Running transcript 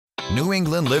New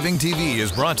England Living TV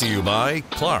is brought to you by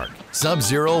Clark,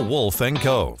 Sub-Zero Wolf &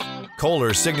 Cove,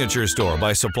 Kohler's Signature Store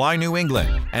by Supply New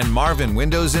England, and Marvin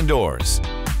Windows and Doors.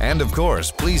 And of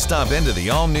course, please stop into the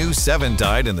all-new Seven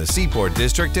Tide in the Seaport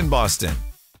District in Boston.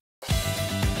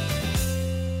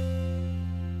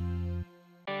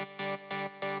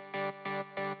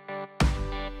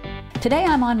 Today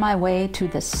I'm on my way to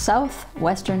the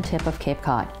southwestern tip of Cape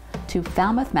Cod, to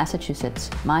Falmouth, Massachusetts,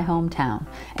 my hometown,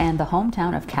 and the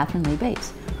hometown of Catherine Lee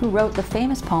Bates, who wrote the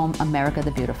famous poem America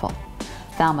the Beautiful.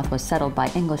 Falmouth was settled by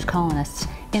English colonists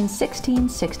in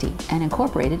 1660 and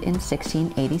incorporated in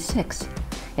 1686.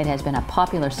 It has been a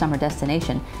popular summer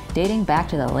destination dating back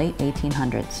to the late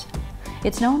 1800s.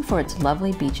 It's known for its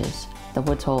lovely beaches, the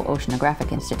Woods Hole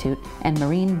Oceanographic Institute, and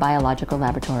Marine Biological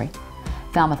Laboratory.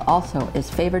 Falmouth also is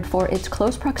favored for its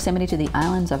close proximity to the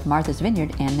islands of Martha's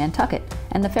Vineyard and Nantucket,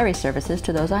 and the ferry services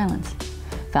to those islands.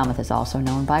 Falmouth is also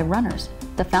known by runners.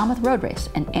 The Falmouth Road Race,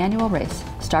 an annual race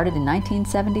started in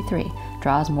 1973,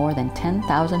 draws more than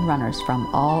 10,000 runners from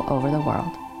all over the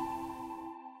world.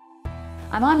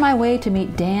 I'm on my way to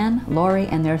meet Dan, Lori,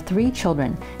 and their 3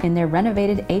 children in their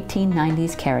renovated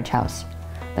 1890s carriage house.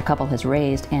 The couple has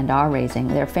raised and are raising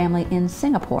their family in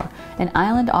Singapore, an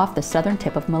island off the southern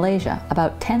tip of Malaysia,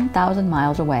 about 10,000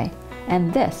 miles away.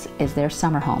 And this is their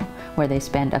summer home, where they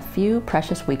spend a few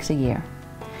precious weeks a year.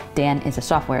 Dan is a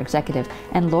software executive,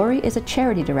 and Lori is a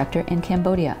charity director in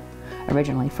Cambodia.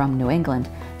 Originally from New England,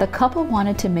 the couple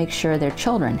wanted to make sure their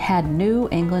children had New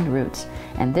England roots,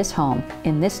 and this home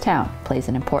in this town plays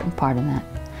an important part in that.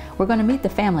 We're going to meet the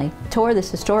family, tour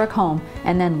this historic home,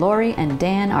 and then Lori and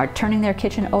Dan are turning their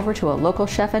kitchen over to a local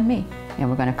chef and me, and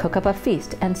we're going to cook up a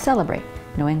feast and celebrate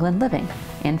New England living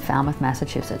in Falmouth,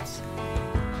 Massachusetts.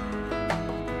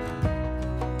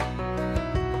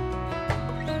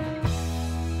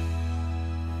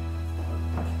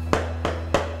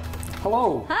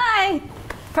 Hello. Hi,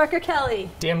 Parker Kelley.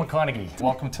 Dan McConaughey.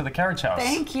 Welcome to the Carriage House.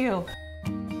 Thank you.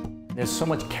 There's so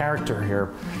much character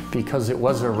here because it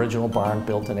was an original barn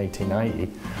built in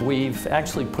 1890. We've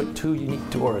actually put 2 unique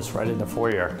doors right in the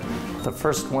foyer. The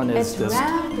first one is this.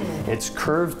 Rounded. It's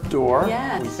curved door.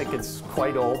 Yes. We think it's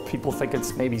quite old. People think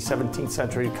it's maybe 17th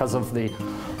century because of the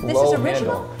This low is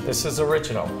original? handle. This is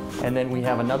original. And then we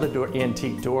have another door,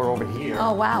 antique door over here.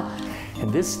 Oh, wow.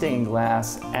 And this stained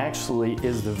glass actually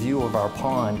is the view of our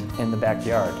pond in the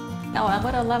backyard. Oh,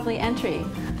 what a lovely entry.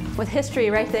 With history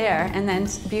right there, and then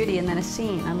beauty, and then a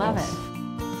scene. I love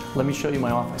it. Let me show you my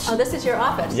office. Oh, this is your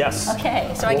office? Yes. Okay,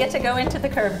 so I get to go into the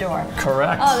curved door.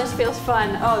 Correct. Oh, this feels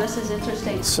fun. Oh, this is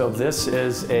interesting. So this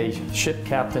is a ship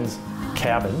captain's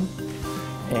cabin,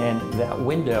 and that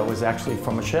window is actually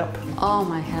from a ship. Oh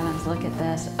my heavens, look at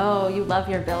this. Oh, you love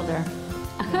your builder.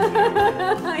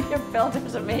 Your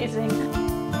builder's amazing.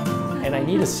 And I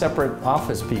need a separate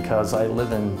office because I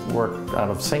live and work out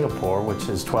of Singapore, which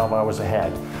is 12 hours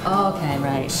ahead. Oh, okay,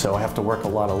 right. So I have to work a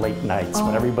lot of late nights.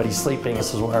 When everybody's sleeping,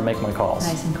 this is where I make my calls.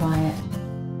 Nice and quiet.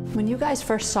 When you guys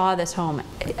first saw this home,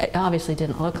 it obviously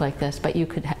didn't look like this, but you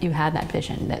had that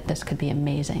vision that this could be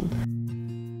amazing.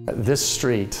 This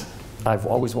street, I've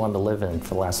always wanted to live in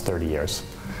for the last 30 years.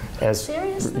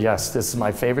 Seriously? Yes, this is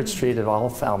my favorite street of all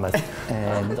of Falmouth.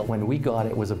 And when we got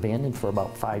it, it was abandoned for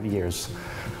about 5 years.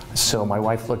 So my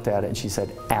wife looked at it and she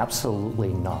said,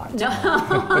 absolutely not. No.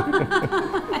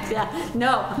 Yeah,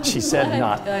 no. She said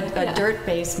not. A dirt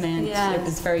basement. Yes. It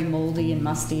was very moldy and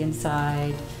musty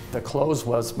inside. The close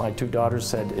was my 2 daughters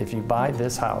said, if you buy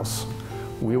this house,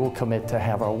 we will commit to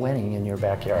have our wedding in your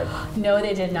backyard. No,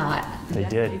 they did not. They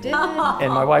did. They did.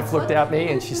 And my wife looked at me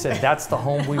and she said, that's the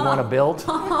home we want to build.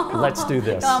 Let's do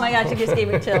this. Oh my gosh, you just gave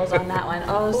me chills on that one.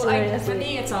 Oh, Well, seriously. for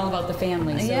me, it's all about the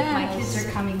family. So if my kids are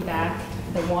coming back,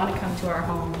 they want to come to our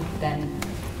home, then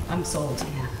I'm sold.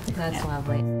 Yeah, that's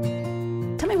lovely.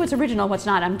 Tell me what's original, what's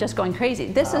not. I'm just going crazy.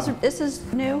 This is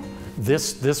new?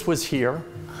 This was here.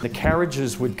 The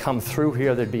carriages would come through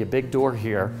here. There'd be a big door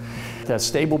here. The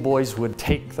stable boys would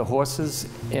take the horses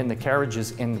in the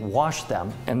carriages and wash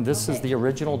them. And this is the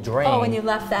original drain. Oh, and you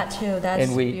left that too. That's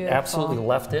And we beautiful. absolutely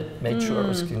left it, made sure it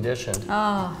was conditioned.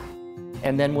 Oh.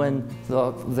 And then when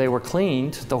they were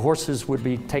cleaned, the horses would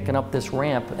be taken up this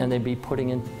ramp and they'd be putting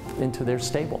into their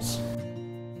stables.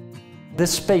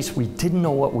 This space, we didn't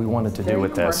know what we wanted to do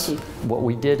with this. What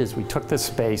we did is we took this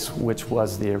space, which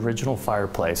was the original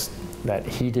fireplace that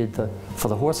heated for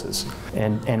the horses.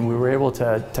 And we were able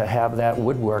to have that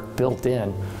woodwork built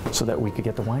in so that we could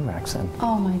get the wine racks in.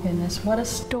 Oh my goodness, what a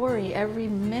story. Every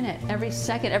minute, every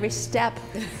second, every step.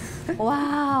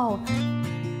 Wow.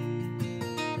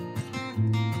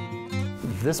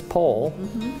 This pole,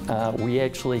 we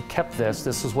actually kept this.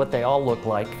 This is what they all look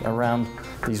like around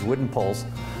these wooden poles.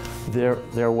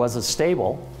 there was a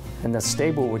stable, and the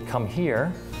stable would come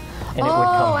here, and it would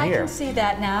come here. I can see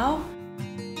that now.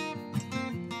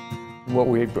 What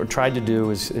we tried to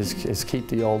do is keep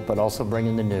the old, but also bring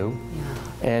in the new.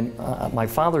 Yeah. And my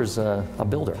father's a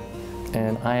builder,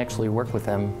 and I actually worked with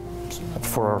him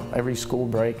for every school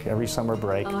break, every summer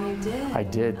break. Oh, you did? I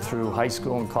did through high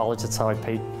school and college. That's how I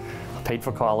paid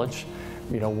for college.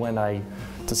 You know, when I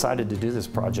decided to do this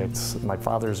project, my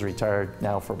father's retired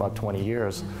now for about 20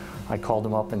 years. I called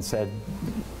him up and said,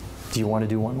 "Do you want to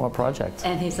do one more project?"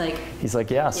 And he's like,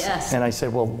 yes. Yes. And I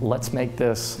said, well, let's make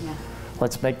this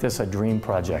a dream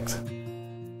project.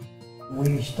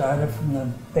 We started from the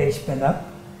basement up,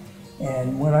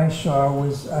 and what I saw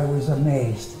was, I was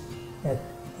amazed at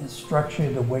the structure,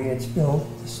 the way it's built,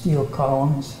 the steel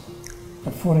columns,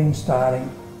 the footing starting.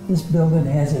 This building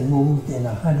hasn't moved in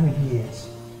 100 years.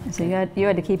 so you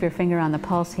had to keep your finger on the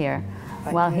pulse here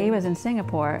while he was in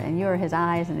Singapore, and you were his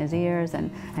eyes and his ears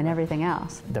and everything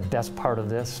else. The best part of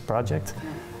this project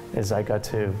is I got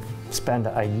to spend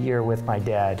a year with my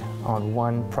dad on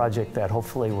one project that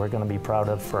hopefully we're going to be proud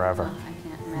of forever.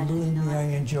 Believe me, I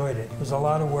enjoyed it. It was a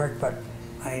lot of work, but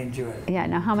I enjoyed it. Yeah,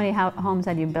 now how many homes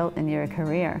had you built in your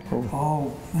career?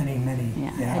 Oh, many, many.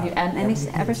 Yeah. Had you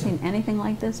ever seen anything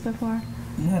like this before?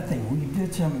 Nothing. We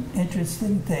did some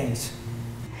interesting things.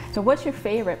 So what's your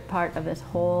favorite part of this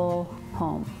whole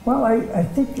home? Well, I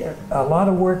think a lot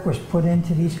of work was put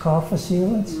into these coffer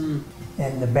ceilings,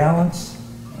 and the balance,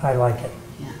 I like it.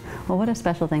 Yeah. Well, what a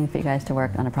special thing for you guys to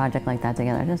work on a project like that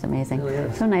together. Just amazing. It really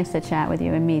is. So nice to chat with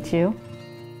you and meet you.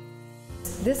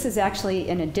 This is actually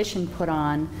an addition put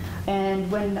on, and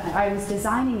when I was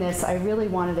designing this, I really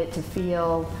wanted it to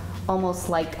feel almost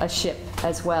like a ship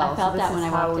as well. I felt that when I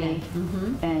walked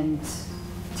in. And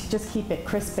to just keep it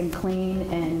crisp and clean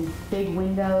and big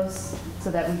windows so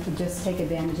that we could just take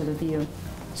advantage of the view.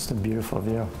 It's a beautiful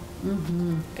view.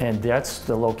 And that's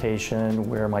the location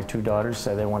where my two daughters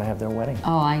said they want to have their wedding.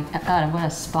 Oh, God, what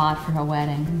a spot for a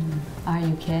wedding. Are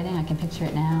you kidding? I can picture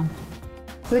it now.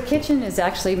 So the kitchen is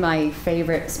actually my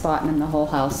favorite spot in the whole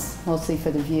house, mostly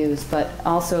for the views, but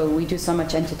also we do so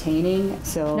much entertaining.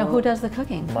 So No, who does the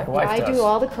cooking? My wife I does. do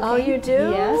all the cooking. Oh, you do?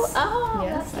 Yes. Oh,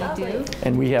 yes, that's I do. lovely.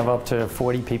 And we have up to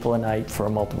 40 people a night for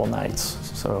multiple nights.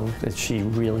 So she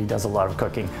really does a lot of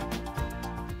cooking.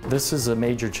 This is a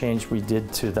major change we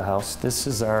did to the house. This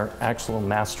is our actual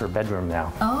master bedroom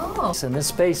now. Oh. And this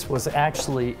space was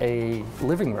actually a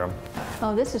living room.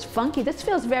 Oh, this is funky. This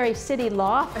feels very city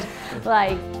loft.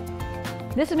 Like,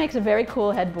 this makes a very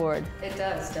cool headboard. It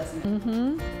does,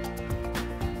 doesn't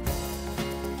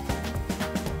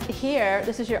it? Here,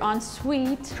 this is your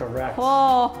ensuite. Correct.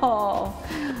 Oh,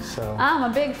 So I'm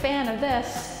a big fan of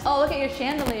this. Oh, look at your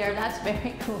chandelier. That's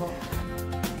very cool.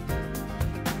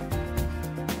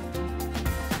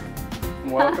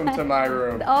 Welcome to my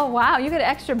room. Oh, wow. You get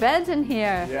extra beds in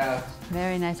here. Yeah.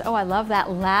 Very nice. Oh, I love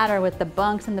that ladder with the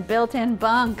bunks and the built-in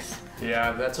bunks.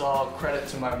 Yeah, that's all credit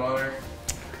to my mother.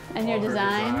 And your All her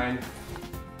design.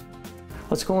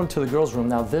 let's go into the girls' room.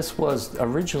 Now this was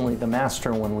originally the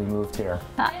master when we moved here.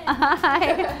 Hi.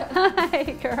 Hi,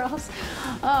 girls.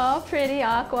 Oh, pretty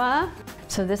aqua.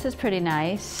 So this is pretty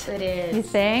nice. It is. You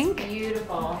think? It's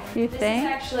beautiful. You this think? is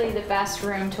actually the best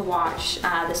room to watch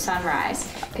the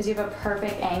sunrise because you have a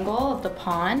perfect angle of the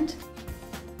pond.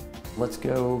 Let's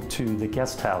go to the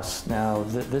guest house. Now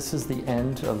this is the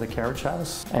end of the carriage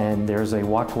house, and there's a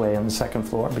walkway on the second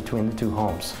floor between the two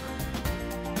homes.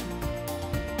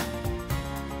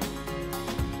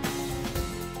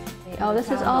 Oh,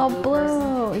 this is all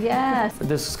blue. Yes.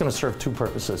 This is going to serve two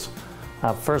purposes.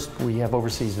 First, we have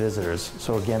overseas visitors,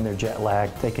 so again, they're jet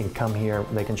lagged. They can come here,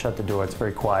 they can shut the door, it's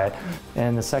very quiet.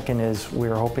 And the second is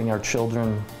we're hoping our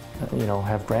children,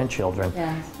 have grandchildren,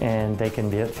 Yes. and they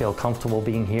can feel comfortable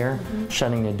being here,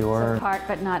 shutting the door. Part,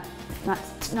 but not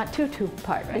too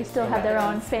part. Right? They still have their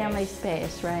own family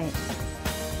space, right?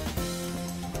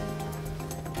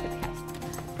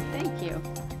 Thank you.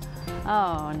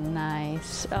 Oh,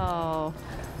 nice. Oh,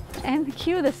 and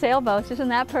cue the sailboats. Isn't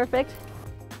that perfect?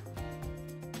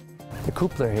 The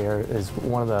cupola here is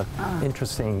one of the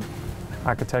interesting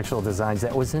architectural designs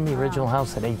that was in the original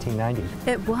house in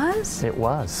 1890. It was? It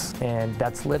was, and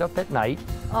that's lit up at night.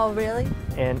 Oh, really?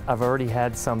 And I've already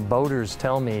had some boaters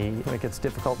tell me when it gets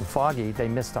difficult and foggy, they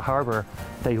miss the harbor,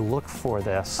 they look for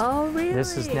this. Oh, really?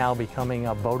 This is now becoming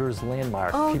a boater's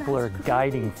landmark. Oh, People are that's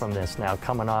guiding great. from this now,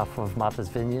 coming off of Martha's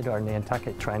Vineyard or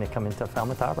Nantucket, trying to come into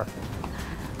Falmouth Harbor.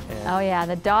 Oh yeah,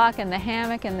 the dock and the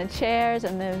hammock and the chairs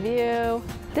and the view.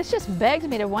 This just begs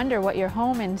me to wonder what your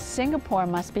home in Singapore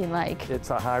must be like.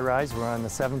 It's a high-rise. We're on the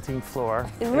 17th floor.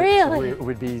 Really? It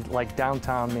would be like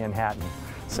downtown Manhattan.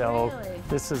 So Really?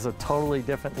 This is a totally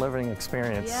different living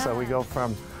experience. Yeah. So we go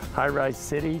from high-rise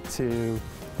city to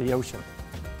the ocean.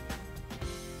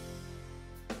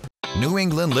 New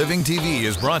England Living TV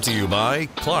is brought to you by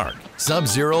Clark,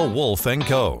 Sub-Zero Wolf &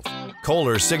 Cove,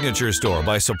 Kohler Signature Store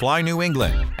by Supply New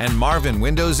England, and Marvin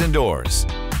Windows and Doors.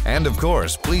 And of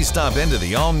course, please stop into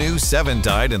the all-new Seven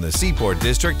Tide in the Seaport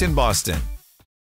District in Boston.